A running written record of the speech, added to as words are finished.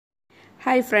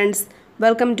Hi friends,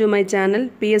 welcome to my channel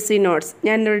PSC Notes.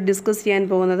 ഞാൻ ഇവിടെ discuss ചെയ്യാൻ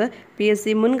പോകുന്നത്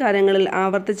PSC മുൻകാലങ്ങളിൽ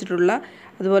ആവർത്തിച്ചിട്ടുള്ള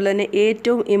അതുപോലെ തന്നെ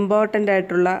ഏറ്റവും ഇമ്പോർട്ടൻ്റ്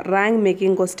ആയിട്ടുള്ള റാങ്ക്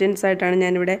മേക്കിംഗ് ക്വസ്റ്റ്യൻസ് ആയിട്ടാണ്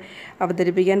ഞാനിവിടെ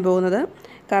അവതരിപ്പിക്കാൻ പോകുന്നത്.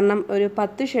 കാരണം ഒരു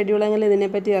 10 ഷെഡ്യൂളെങ്കിലും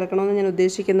ഇതിനെപ്പറ്റി ഇറക്കണമെന്ന് ഞാൻ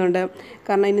ഉദ്ദേശിക്കുന്നുണ്ട്.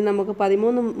 കാരണം ഇനി നമുക്ക്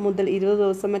 13 മുതൽ 20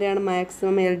 ദിവസം വരെയാണ്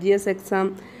മാക്സിമം LGS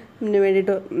എക്സാമിന്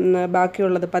വേണ്ടിയിട്ട്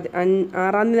ബാക്കിയുള്ളത്.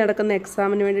 6-ാം തീയതി നടക്കുന്ന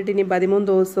എക്സാമിന് വേണ്ടിയിട്ട് ഇനി 13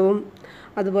 ദിവസവും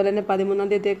അതുപോലെ തന്നെ 13-ാം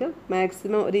തീയതിക്ക്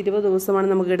മാക്സിമം ഒരു 20 ദിവസമാണ്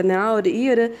നമുക്ക് കിട്ടുന്നത്. ഈ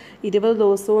ഒരു 20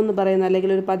 ദിവസവും എന്ന് പറയുന്നത്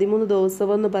അല്ലെങ്കിൽ ഒരു 13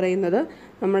 ദിവസവും എന്ന് പറയുന്നത്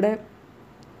നമ്മുടെ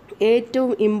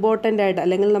ഏറ്റവും ഇമ്പോർട്ടൻ്റ് ആയിട്ട്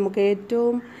അല്ലെങ്കിൽ നമുക്ക്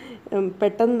ഏറ്റവും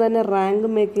പെട്ടെന്ന് തന്നെ റാങ്ക്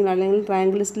മേക്കിംഗ് അല്ലെങ്കിൽ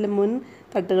റാങ്ക് ലിസ്റ്റിലെ മുൻ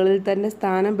തട്ടുകളിൽ തന്നെ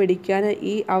സ്ഥാനം പിടിക്കാൻ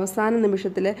ഈ അവസാന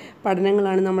നിമിഷത്തിലെ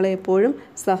പഠനങ്ങളാണ് നമ്മളെ എപ്പോഴും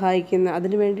സഹായിക്കുന്നത്.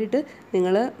 അതിന് വേണ്ടിയിട്ട്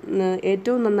നിങ്ങൾ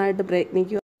ഏറ്റവും നന്നായിട്ട്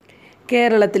പ്രയത്നിക്കുക.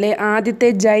 കേരളത്തിലെ ആദ്യത്തെ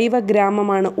ജൈവ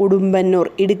ഗ്രാമമാണ് ഉടുമ്പന്നൂർ.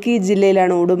 ഇടുക്കി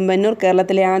ജില്ലയിലാണ് ഉടുമ്പന്നൂർ.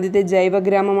 കേരളത്തിലെ ആദ്യത്തെ ജൈവ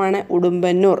ഗ്രാമമാണ്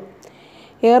ഉടുമ്പന്നൂർ.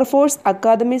 എയർഫോഴ്സ്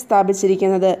അക്കാദമി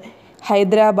സ്ഥാപിച്ചിരിക്കുന്നത്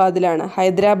ഹൈദരാബാദിലാണ്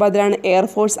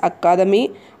എയർഫോഴ്സ് അക്കാദമി.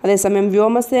 അതേസമയം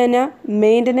വ്യോമസേന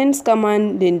മെയിൻ്റനൻസ്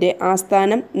കമാൻഡിൻ്റെ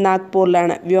ആസ്ഥാനം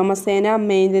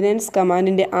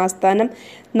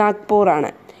നാഗ്പൂറാണ്.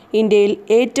 ഇന്ത്യയിൽ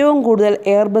ഏറ്റവും കൂടുതൽ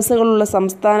എയർബസുകളുള്ള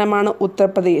സംസ്ഥാനമാണ്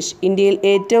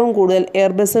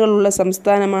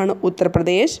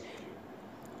ഉത്തർപ്രദേശ്.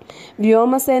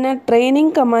 വ്യോമസേന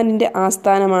ട്രെയിനിങ് കമാൻഡിൻ്റെ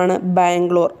ആസ്ഥാനമാണ്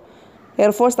ബാംഗ്ലൂർ.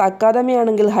 എയർഫോഴ്സ് അക്കാദമി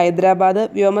ആണെങ്കിൽ ഹൈദരാബാദ്,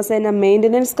 വ്യോമസേന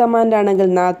മെയിൻ്റനൻസ് കമാൻഡ് ആണെങ്കിൽ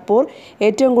നാഗ്പൂർ.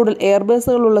 ഏറ്റവും കൂടുതൽ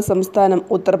എയർബസുകളുള്ള സംസ്ഥാനം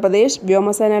ഉത്തർപ്രദേശ്.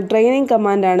 വ്യോമസേന ട്രെയിനിങ്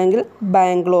കമാൻഡ് ആണെങ്കിൽ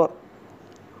ബാംഗ്ലൂർ.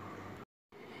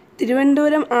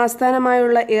 തിരുവനന്തപുരം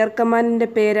ആസ്ഥാനമായുള്ള എയർ കമാൻഡിൻ്റെ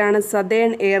പേരാണ് southern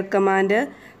air command.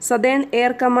 Southern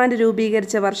air command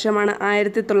രൂപീകരിച്ച വർഷമാണ്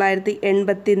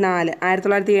 1984.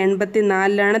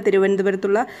 1984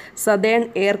 തിരുവനന്തപുരത്തുള്ള സതേൺ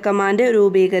എയർ കമാൻഡ്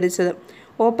രൂപീകരിച്ചത്.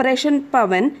 ഓപ്പറേഷൻ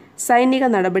പവൻ സൈനിക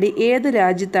നടപടി ഏത്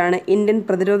രാജ്യത്താണ് ഇന്ത്യൻ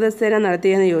പ്രതിരോധ സേന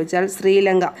നടത്തിയതെന്ന് ചോദിച്ചാൽ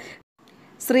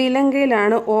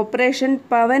ശ്രീലങ്കയിലാണ് ഓപ്പറേഷൻ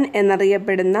പവൻ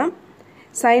എന്നറിയപ്പെടുന്ന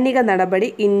സൈനിക നടപടി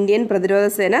ഇന്ത്യൻ പ്രതിരോധ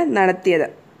സേന നടത്തിയത്.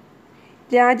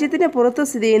 രാജ്യത്തിന് പുറത്ത്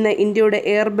സ്ഥിതി ചെയ്യുന്ന ഇന്ത്യയുടെ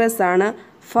എയർബസ് ആണ്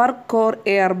ഫർഖോർ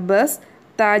എയർബസ്,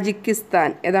 താജിക്കിസ്ഥാൻ.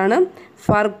 ഏതാണ്?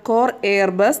 ഫർഖോർ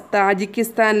എയർബസ്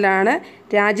താജിക്കിസ്ഥാനിലാണ്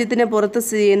രാജ്യത്തിന് പുറത്ത്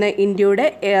സ്ഥിതി ചെയ്യുന്ന ഇന്ത്യയുടെ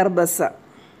എയർബസ്.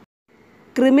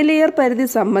 ക്രിമിലെയർ പരിധി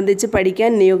സംബന്ധിച്ച്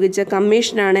പഠിക്കാൻ നിയോഗിച്ച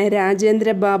കമ്മീഷനാണ് രാജേന്ദ്ര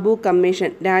ബാബു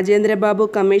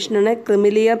കമ്മീഷനാണ്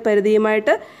ക്രിമിലെയർ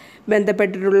പരിധിയുമായിട്ട്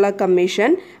ബന്ധപ്പെട്ടിട്ടുള്ള കമ്മീഷൻ.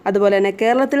 അതുപോലെ തന്നെ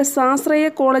കേരളത്തിൽ സ്വാശ്രയ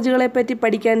കോളേജുകളെ പറ്റി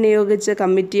പഠിക്കാൻ നിയോഗിച്ച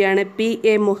കമ്മിറ്റിയാണ്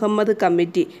PA മുഹമ്മദ്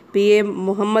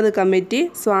കമ്മിറ്റി.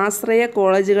 സ്വാശ്രയ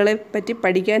കോളേജുകളെ പറ്റി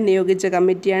പഠിക്കാൻ നിയോഗിച്ച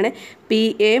കമ്മിറ്റിയാണ്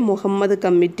PA മുഹമ്മദ്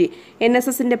കമ്മിറ്റി.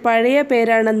 NSSൻ്റെ പഴയ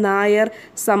പേരാണ് നായർ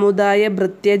സമുദായ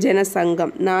ഭൃത്യജന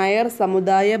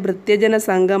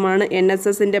സംഘമാണ്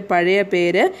NSSൻ്റെ പഴയ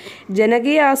പേര്.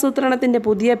 ജനകീയ ആസൂത്രണത്തിൻ്റെ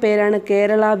പുതിയ പേരാണ്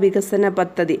കേരള വികസന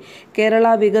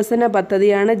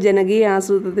പദ്ധതിയാണ് ജനകീയ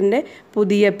ആസൂത്രണത്തിൻ്റെ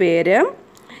പുതിയ പേര്.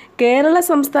 കേരള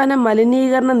സംസ്ഥാന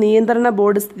മലിനീകരണ നിയന്ത്രണ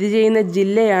ബോർഡ് സ്ഥിതി ചെയ്യുന്ന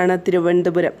ജില്ലയാണ്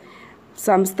തിരുവനന്തപുരം.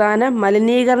 സംസ്ഥാന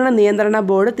മലിനീകരണ നിയന്ത്രണ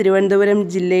ബോർഡ് തിരുവനന്തപുരം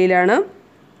ജില്ലയിലാണ്.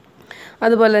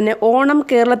 അതുപോലെ തന്നെ ഓണം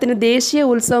കേരളത്തിന് ദേശീയ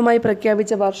ഉത്സവമായി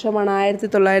പ്രഖ്യാപിച്ച വർഷമാണ്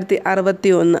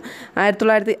 1961.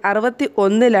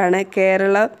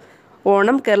 1961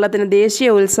 ഓണം കേരളത്തിന് ദേശീയ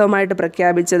ഉത്സവമായിട്ട്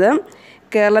പ്രഖ്യാപിച്ചത്.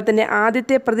 കേരളത്തിൻ്റെ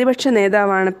ആദ്യത്തെ പ്രതിപക്ഷ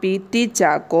നേതാവാണ് PT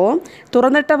ചാക്കോ.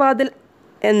 തുറന്നിട്ട വാതിൽ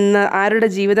എന്ന ആരുടെ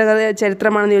ജീവിത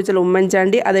ചരിത്രമാണെന്ന് ചോദിച്ചാൽ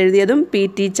ഉമ്മൻചാണ്ടി. അതെഴുതിയതും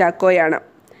PT ചാക്കോയാണ്.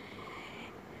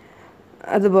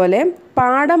 അതുപോലെ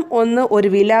പാഠം 1 ഒരു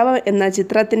വിലാപം എന്ന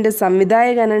ചിത്രത്തിൻ്റെ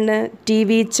സംവിധായകനാണ്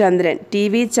TV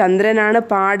ചന്ദ്രനാണ്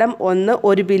പാഠം 1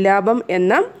 ഒരു വിലാപം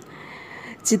എന്ന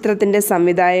ചിത്രത്തിൻ്റെ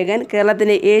സംവിധായകൻ.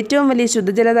 കേരളത്തിലെ ഏറ്റവും വലിയ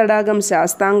ശുദ്ധജല തടാകം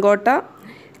ശാസ്താംകോട്ട.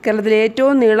 കേരളത്തിലെ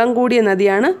ഏറ്റവും നീളം കൂടിയ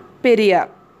നദിയാണ് പെരിയാർ.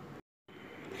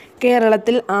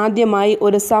 കേരളത്തിൽ ആദ്യമായി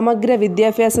ഒരു സമഗ്ര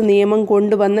വിദ്യാഭ്യാസ നിയമം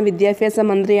കൊണ്ടുവന്ന വിദ്യാഭ്യാസ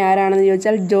മന്ത്രി ആരാണെന്ന്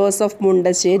ചോദിച്ചാൽ ജോസഫ്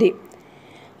മുണ്ടശ്ശേരി.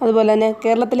 അതുപോലെ തന്നെ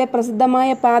കേരളത്തിലെ പ്രസിദ്ധമായ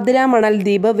പാതിരാമണൽ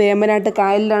ദ്വീപ് വേമ്പനാട്ട്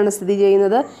കായലിലാണ് സ്ഥിതി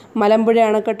ചെയ്യുന്നത്. മലമ്പുഴ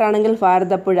അണക്കെട്ടാണെങ്കിൽ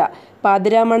ഭാരതപ്പുഴ.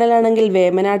 പാതിരാമണലാണെങ്കിൽ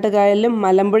വേമ്പനാട്ട് കായലിലും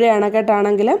മലമ്പുഴ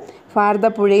അണക്കെട്ടാണെങ്കിൽ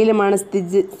ഭാരതപ്പുഴയിലുമാണ്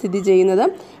സ്ഥിതി ചെയ്യുന്നത്.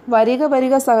 വരിക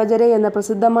വരിക സഹചരെ എന്ന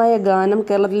പ്രസിദ്ധമായ ഗാനം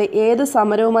കേരളത്തിലെ ഏത്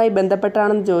സമരവുമായി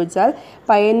ബന്ധപ്പെട്ടാണെന്ന് ചോദിച്ചാൽ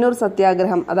പയ്യന്നൂർ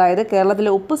സത്യാഗ്രഹം. അതായത്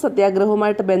കേരളത്തിലെ ഉപ്പ്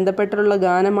സത്യാഗ്രഹവുമായിട്ട് ബന്ധപ്പെട്ടുള്ള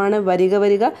ഗാനമാണ് വരിക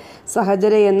വരിക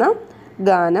സഹചരെ എന്ന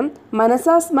ഗാനം.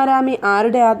 മനസാ സ്മരാമി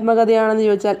ആരുടെ ആത്മകഥയാണെന്ന്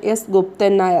ചോദിച്ചാൽ S.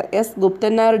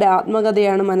 ഗുപ്തൻ നായരുടെ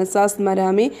ആത്മകഥയാണ് മനസാ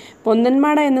സ്മരാമി.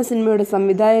 പൊന്നന്മാട എന്ന സിനിമയുടെ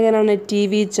സംവിധായകനാണ്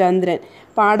TV ചന്ദ്രൻ.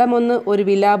 പാഠം 1 ഒരു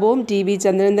വിലാപവും TV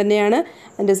ചന്ദ്രൻ തന്നെയാണ്.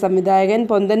 അതിൻ്റെ സംവിധായകൻ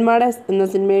പൊന്തന്മാട എന്ന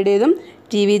സിനിമയുടേതും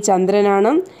TV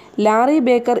ചന്ദ്രനാണ്. ലാറി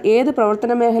ബേക്കർ ഏത്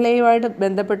പ്രവർത്തന മേഖലയുമായിട്ട്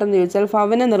ബന്ധപ്പെട്ടെന്ന് ചോദിച്ചാൽ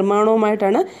ഭവന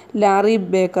നിർമ്മാണവുമായിട്ടാണ് ലാറി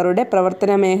ബേക്കറുടെ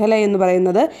പ്രവർത്തന മേഖല എന്ന്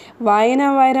പറയുന്നത്. വായനാ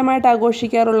വാരമായിട്ട്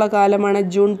ആഘോഷിക്കാറുള്ള കാലമാണ്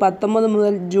ജൂൺ 19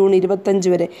 മുതൽ ജൂൺ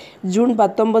 25 വരെ. ജൂൺ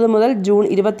 19 മുതൽ ജൂൺ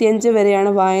 25 വരെയാണ്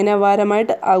വായനാ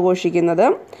വാരമായിട്ട് ആഘോഷിക്കുന്നത്.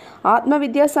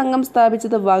 ആത്മവിദ്യാ സംഘം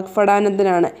സ്ഥാപിച്ചത്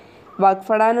വാഗ്ഭടാനന്ദനാണ്.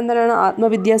 വാഗ്ഭടാനന്ദനാണ്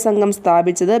ആത്മവിദ്യാ സംഘം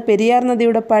സ്ഥാപിച്ചത്. പെരിയാർ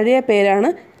നദിയുടെ പഴയ പേരാണ്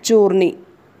ചൂർണി.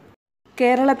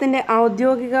 കേരളത്തിൻ്റെ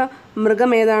ഔദ്യോഗിക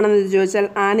മൃഗം ഏതാണെന്ന് ചോദിച്ചാൽ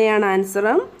ആനയാണ് ആൻസർ.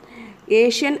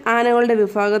 ഏഷ്യൻ ആനകളുടെ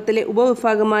വിഭാഗത്തിലെ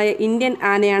ഉപവിഭാഗമായ ഇന്ത്യൻ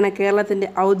ആനയാണ് കേരളത്തിൻ്റെ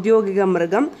ഔദ്യോഗിക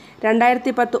മൃഗം.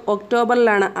 2010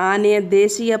 ഒക്ടോബറിലാണ് ആനയെ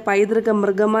ദേശീയ പൈതൃക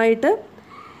മൃഗമായിട്ട്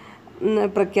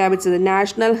പ്രഖ്യാപിച്ചത്.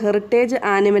 നാഷണൽ ഹെറിറ്റേജ്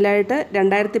ആനിമലായിട്ട്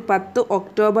 2010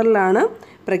 ഒക്ടോബറിലാണ്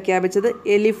പ്രഖ്യാപിച്ചത്.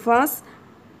 എലിഫാസ്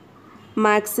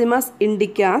മാക്സിമസ്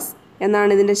ഇൻഡിക്കാസ്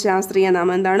എന്നാണ് ഇതിൻ്റെ ശാസ്ത്രീയ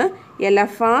നാമം. എന്താണ്?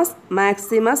 എലഫാസ്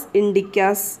മാക്സിമസ്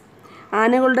ഇൻഡിക്കാസ്.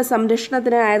 ആനകളുടെ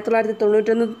സംരക്ഷണത്തിന്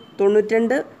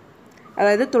 1992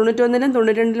 അതായത് 91ലും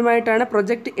 92ലുമായിട്ടാണ്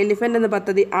പ്രൊജക്റ്റ് എലിഫൻ്റ് എന്ന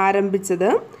പദ്ധതി ആരംഭിച്ചത്.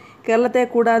 കേരളത്തെ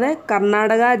കൂടാതെ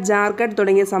കർണാടക, ജാർഖണ്ഡ്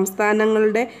തുടങ്ങിയ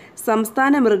സംസ്ഥാനങ്ങളുടെ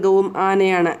സംസ്ഥാന മൃഗവും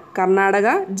ആനയാണ്. കർണാടക,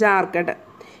 ജാർഖണ്ഡ്.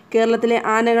 കേരളത്തിലെ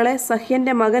ആനകളെ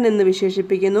സഹ്യൻ്റെ മകൻ എന്ന്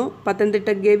വിശേഷിപ്പിക്കുന്നു. പത്തനംതിട്ട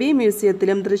ഗവി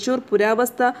മ്യൂസിയത്തിലും തൃശ്ശൂർ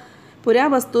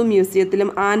പുരാവസ്തു മ്യൂസിയത്തിലും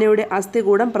ആനയുടെ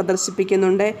അസ്ഥികൂടം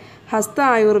പ്രദർശിപ്പിക്കുന്നുണ്ട്. ഹസ്ത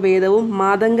ആയുർവേദവും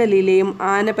മാതംഗലീലയും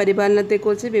ആന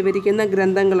പരിപാലനത്തെക്കുറിച്ച് വിവരിക്കുന്ന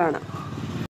ഗ്രന്ഥങ്ങളാണ്.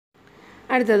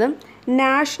 അടുത്തത്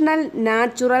നാഷണൽ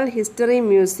നാച്ചുറൽ ഹിസ്റ്ററി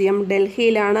മ്യൂസിയം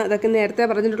ഡൽഹിയിലാണ്. അതൊക്കെ നേരത്തെ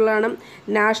പറഞ്ഞിട്ടുള്ളതാണ്.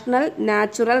 നാഷണൽ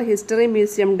നാച്ചുറൽ ഹിസ്റ്ററി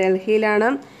മ്യൂസിയം ഡൽഹിയിലാണ്.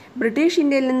 ബ്രിട്ടീഷ്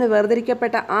ഇന്ത്യയിൽ നിന്ന്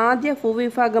വേർതിരിക്കപ്പെട്ട ആദ്യ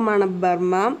ഭൂവിഭാഗമാണ്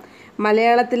ബർമ്മ.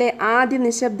 മലയാളത്തിലെ ആദ്യ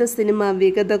നിശബ്ദ സിനിമ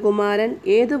വിഗതകുമാരൻ.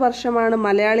 ഏതു വർഷമാണ്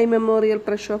മലയാളി മെമ്മോറിയൽ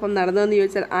പ്രക്ഷോഭം നടന്നതെന്ന്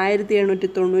ചോദിച്ചാൽ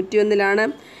 1891ലാണ്.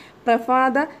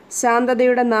 പ്രഭാത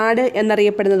ശാന്തതയുടെ നാട്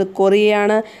എന്നറിയപ്പെടുന്നത്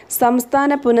കൊറിയയാണ്.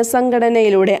 സംസ്ഥാന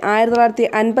പുനഃസംഘടനയിലൂടെ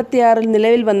 1956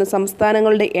 നിലവിൽ വന്ന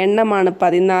സംസ്ഥാനങ്ങളുടെ എണ്ണമാണ്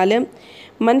 14.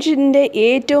 മനുഷ്യൻ്റെ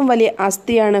ഏറ്റവും വലിയ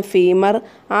അസ്ഥിയാണ് ഫീമർ.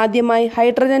 ആദ്യമായി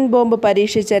ഹൈഡ്രജൻ ബോംബ്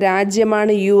പരീക്ഷിച്ച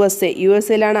രാജ്യമാണ് USA.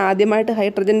 USA-ലാണ് ആദ്യമായിട്ട്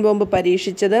ഹൈഡ്രജൻ ബോംബ്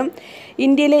പരീക്ഷിച്ചത്.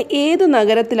 ഇന്ത്യയിലെ ഏതു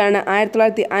നഗരത്തിലാണ്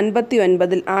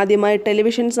 1959 ആദ്യമായി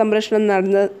ടെലിവിഷൻ സംപ്രേഷണം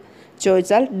നടന്നത്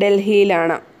ചോദിച്ചാൽ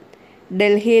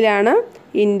ഡൽഹിയിലാണ്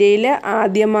ഇന്ത്യയിൽ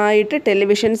ആദ്യമായിട്ട്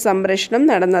ടെലിവിഷൻ സംപ്രേഷണം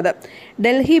നടന്നത്.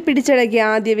 ഡൽഹി പിടിച്ചടക്കിയ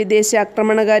ആദ്യ വിദേശ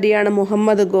ആക്രമണകാരിയാണ്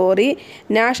Muhammad Ghori.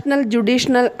 National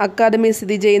judicial academy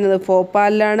സ്ഥിതി ചെയ്യുന്നത്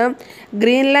ഭോപ്പാലിലാണ്.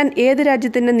 ഗ്രീൻലാൻഡ് ഏത്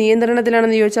രാജ്യത്തിൻ്റെ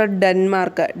നിയന്ത്രണത്തിലാണെന്ന് ചോദിച്ചാൽ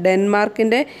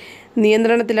ഡെൻമാർക്കിൻ്റെ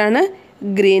നിയന്ത്രണത്തിലാണ്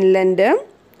ഗ്രീൻലാൻഡ്.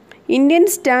 ഇന്ത്യൻ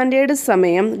സ്റ്റാൻഡേർഡ്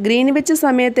സമയം ഗ്രീൻവിച്ച്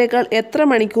സമയത്തേക്കാൾ എത്ര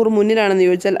മണിക്കൂർ മുന്നിലാണെന്ന്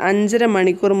ചോദിച്ചാൽ 5.5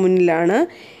 മണിക്കൂർ മുന്നിലാണ്.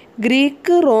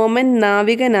 ഗ്രീക്ക് റോമൻ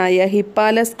നാവികനായ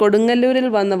ഹിപ്പാലസ് കൊടുങ്ങല്ലൂരിൽ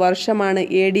വന്ന വർഷമാണ്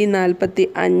AD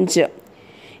 45.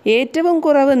 ഏറ്റവും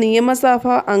കുറവ്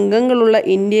നിയമസഭാ അംഗങ്ങളുള്ള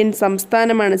ഇന്ത്യൻ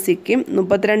സംസ്ഥാനമാണ് സിക്കിം,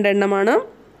 32 എണ്ണമാണ്.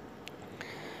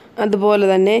 അതുപോലെ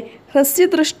തന്നെ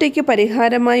ഹ്രസ്വദൃഷ്ടിക്ക്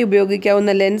പരിഹാരമായി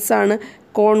ഉപയോഗിക്കാവുന്ന ലെൻസാണ്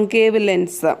കോൺകേവ്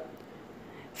ലെൻസ്.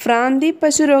 ഭ്രാന്തി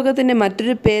പശു രോഗത്തിൻ്റെ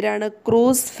മറ്റൊരു പേരാണ്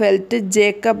ക്രൂസ്ഫെൽറ്റ്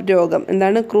ജേക്കബ് രോഗം.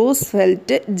 എന്താണ്?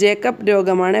 ക്രൂസ്ഫെൽറ്റ് ജേക്കബ്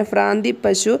രോഗമാണ് ഭ്രാന്തി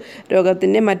പശു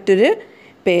രോഗത്തിൻ്റെ മറ്റൊരു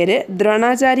പേര്.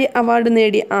 ദ്രോണാചാര്യ അവാർഡ്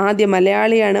നേടിയ ആദ്യ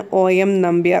മലയാളിയാണ് OM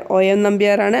നമ്പ്യാർ. OM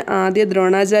നമ്പ്യാറാണ് ആദ്യ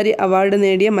ദ്രോണാചാര്യ അവാർഡ്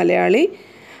നേടിയ മലയാളി.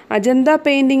 അജന്ത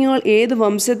പെയിൻറ്റിങ്ങുകൾ ഏത്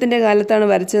വംശത്തിൻ്റെ കാലത്താണ്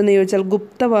വരച്ചതെന്ന് ചോദിച്ചാൽ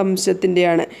ഗുപ്ത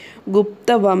വംശത്തിൻ്റെയാണ്.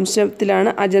 ഗുപ്ത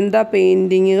വംശത്തിലാണ് അജന്ത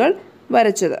പെയിൻറ്റിങ്ങുകൾ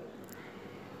വരച്ചത്.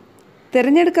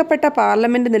 തിരഞ്ഞെടുക്കപ്പെട്ട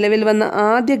പാർലമെൻറ്റ് നിലവിൽ വന്ന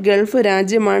ആദ്യ ഗൾഫ്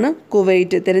രാജ്യമാണ്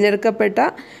കുവൈറ്റ്. തിരഞ്ഞെടുക്കപ്പെട്ട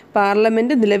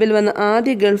പാർലമെൻറ്റ് നിലവിൽ വന്ന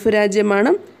ആദ്യ ഗൾഫ്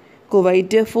രാജ്യമാണ്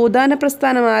കുവൈറ്റ്. ഭൂദാന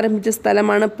പ്രസ്ഥാനം ആരംഭിച്ച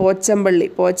സ്ഥലമാണ് പോച്ചമ്പള്ളി.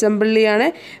 പോച്ചമ്പള്ളിയാണ്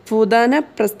ഭൂദാന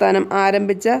പ്രസ്ഥാനം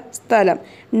ആരംഭിച്ച സ്ഥലം.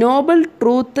 നോബൽ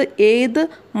ട്രൂത്ത് ഏത്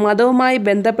മതവുമായി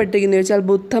ബന്ധപ്പെട്ടിരിക്കുന്നു ചോദിച്ചാൽ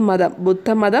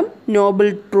ബുദ്ധമതം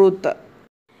നോബൽ ട്രൂത്ത്.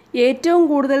 ഏറ്റവും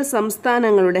കൂടുതൽ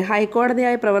സംസ്ഥാനങ്ങളുടെ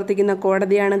ഹൈക്കോടതിയായി പ്രവർത്തിക്കുന്ന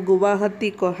കോടതിയാണ്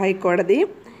ഗുവാഹത്തി ഹൈക്കോടതി.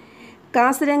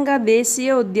 കാസിരംഗ ദേശീയ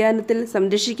ഉദ്യാനത്തിൽ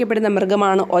സംരക്ഷിക്കപ്പെടുന്ന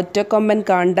മൃഗമാണ് ഒറ്റക്കൊമ്പൻ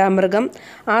കാണ്ടാമൃഗം.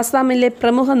 ആസാമിലെ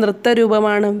പ്രമുഖ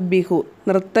നൃത്തരൂപമാണ്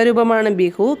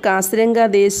ബിഹു. കാസിരംഗ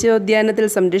ദേശീയോദ്യാനത്തിൽ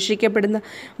സംരക്ഷിക്കപ്പെടുന്ന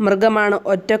മൃഗമാണ്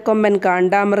ഒറ്റക്കൊമ്പൻ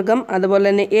കാണ്ടാമൃഗം. അതുപോലെ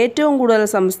തന്നെ ഏറ്റവും കൂടുതൽ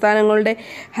സംസ്ഥാനങ്ങളുടെ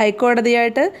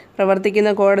ഹൈക്കോടതിയായിട്ട്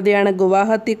പ്രവർത്തിക്കുന്ന കോടതിയാണ്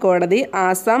ഗുവാഹത്തി കോടതി.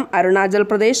 ആസാം, അരുണാചൽ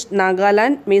പ്രദേശ്,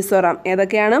 നാഗാലാൻഡ്, മിസോറാം.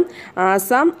 ഏതൊക്കെയാണ്?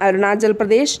 ആസാം, അരുണാചൽ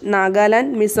പ്രദേശ്,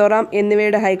 നാഗാലാൻഡ്, മിസോറാം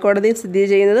എന്നിവയുടെ ഹൈക്കോടതി സ്ഥിതി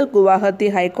ചെയ്യുന്നത് ഗുവാഹത്തി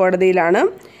ഹൈക്കോടതിയിലാണ്.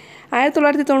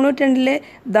 1992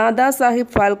 ദാദാ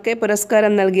സാഹിബ് ഫാൽക്കെ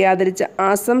പുരസ്കാരം നൽകി ആദരിച്ച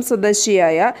ആസം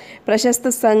സ്വദേശിയായ പ്രശസ്ത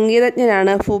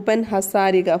സംഗീതജ്ഞനാണ് ഭൂപൻ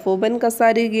ഹസാരിക. ഭൂപൻ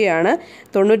ഹസാരികയാണ്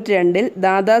 92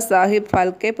 ദാദാ സാഹിബ്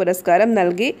ഫാൽക്കെ പുരസ്കാരം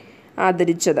നൽകി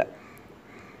ആദരിച്ചത്.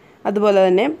 അതുപോലെ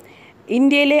തന്നെ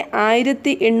ഇന്ത്യയിലെ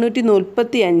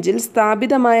 1845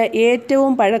 സ്ഥാപിതമായ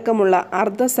ഏറ്റവും പഴക്കമുള്ള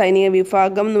അർദ്ധ സൈനിക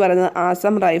വിഭാഗം എന്ന് പറയുന്നത്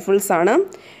ആസം റൈഫിൾസ് ആണ്.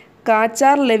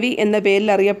 കാച്ചാർ ലെവി എന്ന പേരിൽ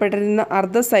അറിയപ്പെട്ടിരുന്ന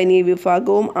അർദ്ധ സൈനിക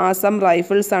വിഭാഗവും ആസം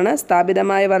റൈഫിൾസ് ആണ്.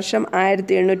 സ്ഥാപിതമായ വർഷം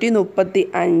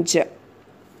 1835.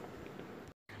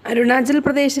 അരുണാചൽ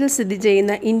പ്രദേശിൽ സ്ഥിതി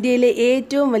ചെയ്യുന്ന ഇന്ത്യയിലെ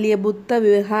ഏറ്റവും വലിയ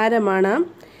ബുദ്ധവിഹാരമാണ്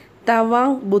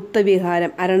തവാങ്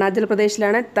ബുദ്ധവിഹാരം. അരുണാചൽ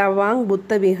പ്രദേശിലാണ് തവാങ്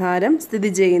ബുദ്ധവിഹാരം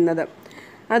സ്ഥിതി ചെയ്യുന്നത്.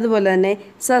 അതുപോലെ തന്നെ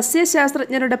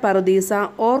സസ്യശാസ്ത്രജ്ഞരുടെ പറുദീസ,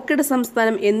 ഓർക്കിഡ്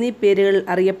സംസ്ഥാനം എന്നീ പേരുകളിൽ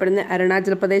അറിയപ്പെടുന്ന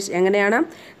അരുണാചൽ പ്രദേശ് എങ്ങനെയാണ്?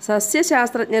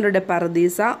 സസ്യശാസ്ത്രജ്ഞരുടെ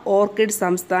പറുദീസ, ഓർക്കിഡ്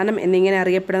സംസ്ഥാനം എന്നിങ്ങനെ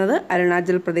അറിയപ്പെടുന്നത്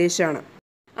അരുണാചൽ പ്രദേശാണ്.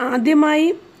 ആദ്യമായി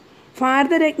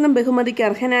ഭാരതരത്നം ബഹുമതിക്ക്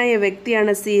അർഹനായ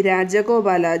വ്യക്തിയാണ് C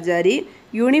Rajagopalachari.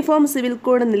 Uniform civil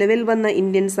code നിലവിൽ വന്ന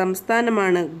ഇന്ത്യൻ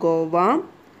സംസ്ഥാനമാണ് ഗോവ.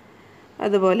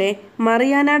 അതുപോലെ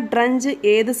മറിയാന ട്രഞ്ച്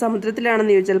ഏത്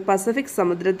സമുദ്രത്തിലാണെന്ന് ചോദിച്ചാൽ പസഫിക്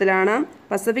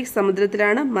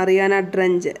സമുദ്രത്തിലാണ് മറിയാന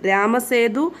ട്രഞ്ച്.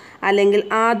 രാമസേതു അല്ലെങ്കിൽ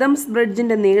ആദംസ്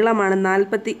ബ്രിഡ്ജിൻ്റെ നീളമാണ്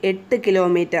 48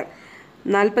 കിലോമീറ്റർ.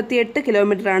 48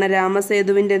 കിലോമീറ്ററാണ്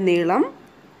രാമസേതുവിൻ്റെ നീളം.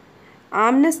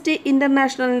 ആംനസ്റ്റി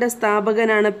ഇൻ്റർനാഷണലിൻ്റെ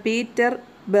സ്ഥാപകനാണ് പീറ്റർ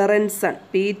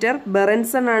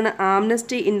ബെറൻസൺ ആണ്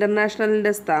ആംനസ്റ്റി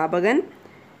ഇൻ്റർനാഷണലിൻ്റെ സ്ഥാപകൻ.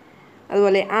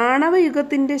 അതുപോലെ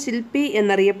ആണവയുഗത്തിൻ്റെ ശില്പി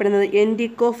എന്നറിയപ്പെടുന്നത്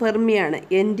എൻറിക്കോ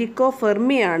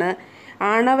ഫെർമിയാണ്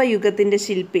ആണവയുഗത്തിൻ്റെ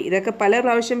ശില്പി. ഇതൊക്കെ പല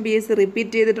പ്രാവശ്യം PSC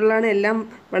റിപ്പീറ്റ് ചെയ്തിട്ടുള്ളതാണ്. എല്ലാം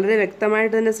വളരെ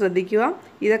വ്യക്തമായിട്ട് തന്നെ ശ്രദ്ധിക്കുക.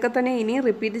 ഇതൊക്കെ തന്നെ ഇനിയും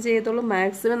റിപ്പീറ്റ് ചെയ്യത്തുള്ളൂ.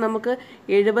 മാക്സിമം നമുക്ക്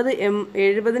 70നും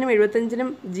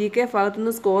 75നും GK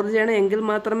ഭാഗത്തുനിന്ന് സ്കോർ ചെയ്യണം. എങ്കിൽ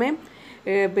മാത്രമേ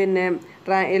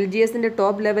LGSൻ്റെ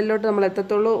ടോപ്പ് ലെവലിലോട്ട് നമ്മൾ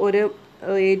എത്തത്തുള്ളൂ. ഒരു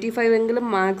 85 എങ്കിലും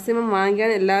മാക്സിമം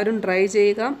വാങ്ങിക്കാൻ എല്ലാവരും ട്രൈ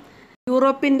ചെയ്യുക.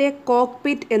 യൂറോപ്പിൻ്റെ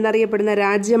കോക്പിറ്റ് എന്നറിയപ്പെടുന്ന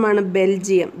രാജ്യമാണ്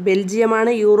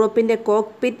ബെൽജിയമാണ് യൂറോപ്പിൻ്റെ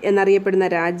കോക്പിറ്റ് എന്നറിയപ്പെടുന്ന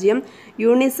രാജ്യം.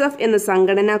 യൂണിസെഫ് എന്ന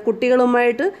സംഘടന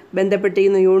കുട്ടികളുമായിട്ട്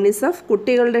ബന്ധപ്പെട്ടിരിക്കുന്നു. യൂണിസെഫ്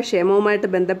കുട്ടികളുടെ ക്ഷേമവുമായിട്ട്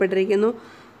ബന്ധപ്പെട്ടിരിക്കുന്നു.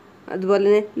 അതുപോലെ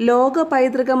തന്നെ ലോക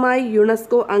പൈതൃകമായി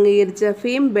യുനെസ്കോ അംഗീകരിച്ച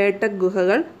ഭീം ബേട്ടക്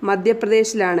ഗുഹകൾ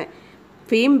മധ്യപ്രദേശിലാണ്.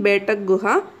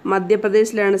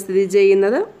 മധ്യപ്രദേശിലാണ് സ്ഥിതി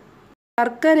ചെയ്യുന്നത്.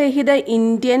 തർക്കരഹിത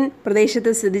ഇന്ത്യൻ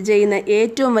പ്രദേശത്ത് സ്ഥിതി ചെയ്യുന്ന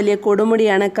ഏറ്റവും വലിയ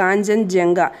കൊടുമുടിയാണ്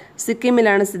കാഞ്ചൻജംഗ.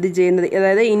 സിക്കിമിലാണ് സ്ഥിതി ചെയ്യുന്നത്.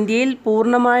 അതായത് ഇന്ത്യയിൽ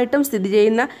പൂർണ്ണമായിട്ടും സ്ഥിതി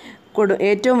ചെയ്യുന്ന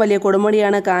ഏറ്റവും വലിയ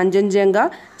കൊടുമുടിയാണ് കാഞ്ചൻജംഗ.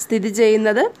 സ്ഥിതി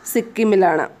ചെയ്യുന്നത്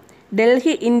സിക്കിമിലാണ്.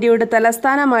 ഡൽഹി ഇന്ത്യയുടെ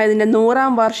തലസ്ഥാനമായതിൻ്റെ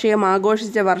 100ാം വാർഷികം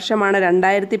ആഘോഷിച്ച വർഷമാണ്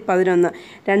 2011.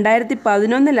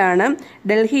 2011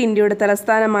 ഡൽഹി ഇന്ത്യയുടെ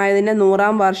തലസ്ഥാനമായതിൻ്റെ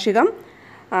 100ാം വാർഷികം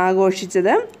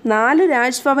ആഘോഷിച്ചത്. 4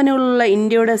 രാജ്ഭവനുകളുള്ള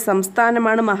ഇന്ത്യയുടെ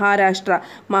സംസ്ഥാനമാണ്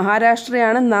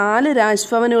മഹാരാഷ്ട്രയാണ് 4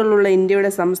 രാജ്ഭവനുകളുള്ള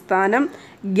ഇന്ത്യയുടെ സംസ്ഥാനം.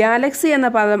 ഗാലക്സി എന്ന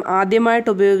പദം ആദ്യമായിട്ട്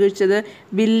ഉപയോഗിച്ചത്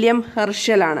വില്യം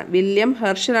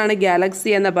ഹെർഷലാണ് ഗാലക്സി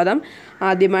എന്ന പദം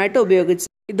ആദ്യമായിട്ട്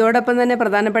ഉപയോഗിച്ചത്. ഇതോടൊപ്പം തന്നെ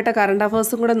പ്രധാനപ്പെട്ട കറണ്ട്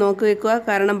അഫയേഴ്സും കൂടെ നോക്കി വെക്കുക.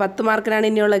 കാരണം 10 മാർക്കിനാണ്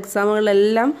ഇനിയുള്ള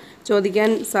എക്സാമുകളിലെല്ലാം ചോദിക്കാൻ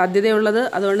സാധ്യതയുള്ളത്.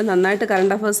 അതുകൊണ്ട് നന്നായിട്ട്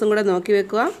കറണ്ട് അഫയേഴ്സും കൂടെ നോക്കി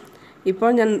വെക്കുക. ഇപ്പോൾ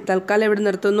ഞാൻ തൽക്കാലം ഇവിടെ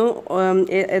നിർത്തുന്നു.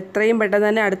 എത്രയും പെട്ടെന്ന്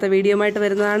തന്നെ അടുത്ത വീഡിയോ ആയിട്ട്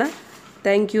വരുന്നതാണ്.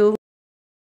 Thank you.